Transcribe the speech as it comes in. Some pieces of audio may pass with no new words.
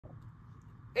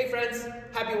Hey friends,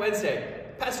 happy Wednesday.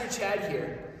 Pastor Chad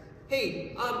here.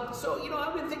 Hey,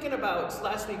 I've been thinking about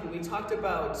last week when we talked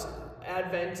about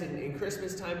Advent and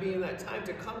Christmas time being that time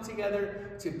to come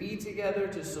together, to be together,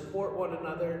 to support one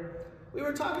another. We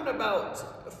were talking about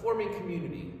forming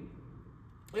community.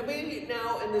 And we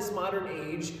now, in this modern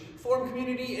age, form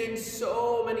community in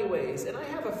so many ways. And I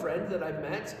have a friend that I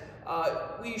met.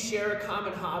 We share a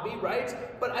common hobby, right?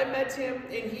 But I met him,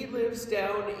 and he lives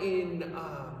down in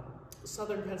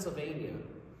southern Pennsylvania.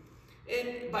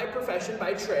 And by profession,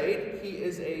 by trade, he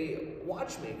is a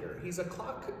watchmaker. He's a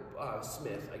clock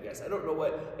smith, I guess. I don't know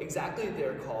what exactly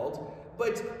they're called.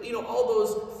 But, all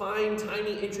those fine,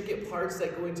 tiny, intricate parts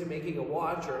that go into making a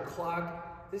watch or a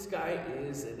clock, this guy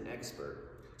is an expert.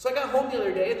 So I got home the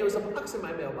other day, and there was a box in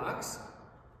my mailbox.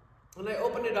 And I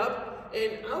opened it up,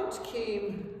 and out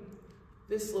came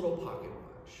this little pocket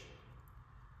watch.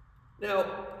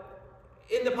 Now,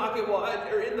 in the pocket watch,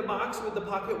 or in the box with the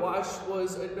pocket watch,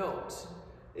 was a note.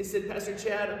 It said, "Pastor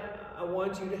Chad, I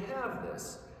want you to have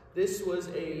this. This was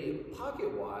a pocket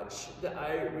watch that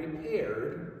I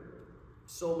repaired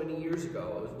so many years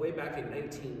ago. It was way back in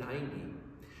 1990.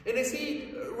 And as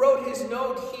he wrote his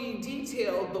note, he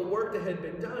detailed the work that had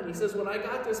been done. He says, when I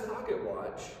got this pocket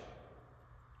watch,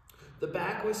 the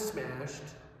back was smashed,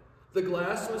 the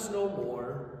glass was no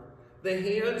more, the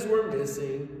hands were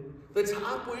missing, the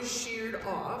top was sheared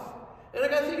off. And I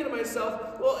got thinking to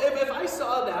myself, well, if I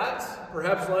saw that,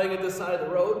 perhaps lying at the side of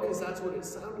the road, because that's what it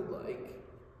sounded like,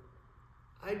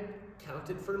 I'd count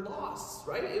it for loss,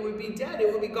 right? It would be dead.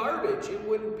 It would be garbage. It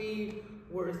wouldn't be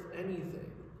worth anything.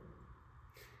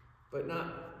 But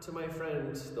not to my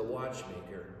friend, the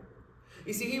watchmaker.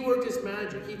 You see, he worked his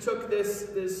magic. He took this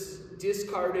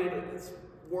discarded,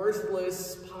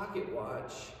 worthless pocket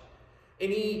watch,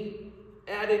 and he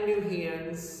added new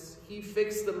hands. He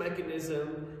fixed the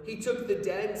mechanism. He took the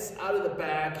dents out of the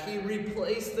back. He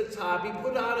replaced the top. He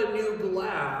put on a new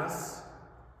glass.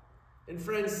 And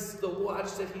friends, the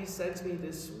watch that he sent me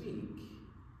this week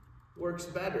works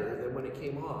better than when it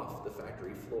came off the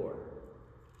factory floor.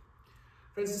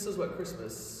 Friends, this is what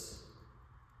Christmas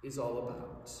is all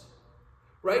about.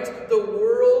 Right? The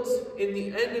world in the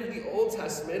end of the Old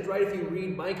Testament, right? If you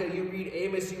read Micah, you read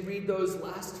Amos, you read those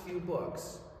last few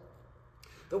books.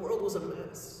 The world was a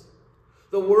mess.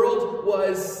 The world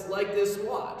was like this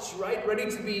watch, right? Ready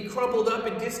to be crumpled up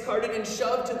and discarded and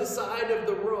shoved to the side of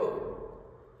the road.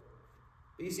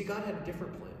 But you see, God had a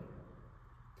different plan.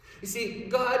 You see,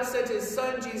 God sent his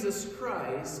son, Jesus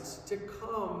Christ, to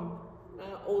come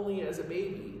not only as a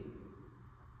baby,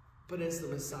 but as the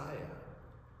Messiah,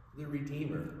 the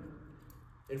Redeemer.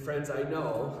 And friends, I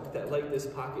know that like this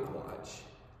pocket watch,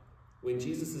 when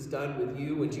Jesus is done with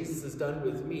you, when Jesus is done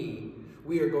with me,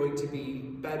 we are going to be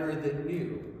better than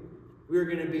new. We are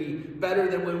going to be better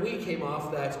than when we came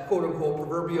off that quote-unquote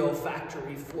proverbial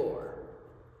factory floor.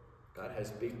 God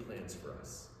has big plans for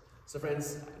us. So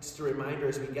friends, just a reminder,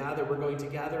 as we gather, we're going to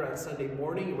gather on Sunday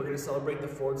morning, and we're going to celebrate the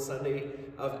fourth Sunday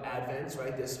of Advent,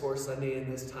 right? This fourth Sunday in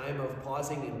this time of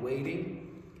pausing and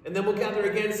waiting. And then we'll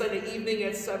gather again Sunday evening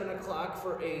at 7 o'clock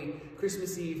for a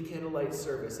Christmas Eve candlelight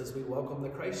service as we welcome the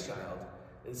Christ child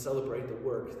and celebrate the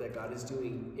work that God is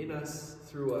doing in us,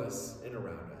 through us, and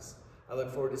around us. I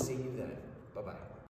look forward to seeing you then. Bye-bye.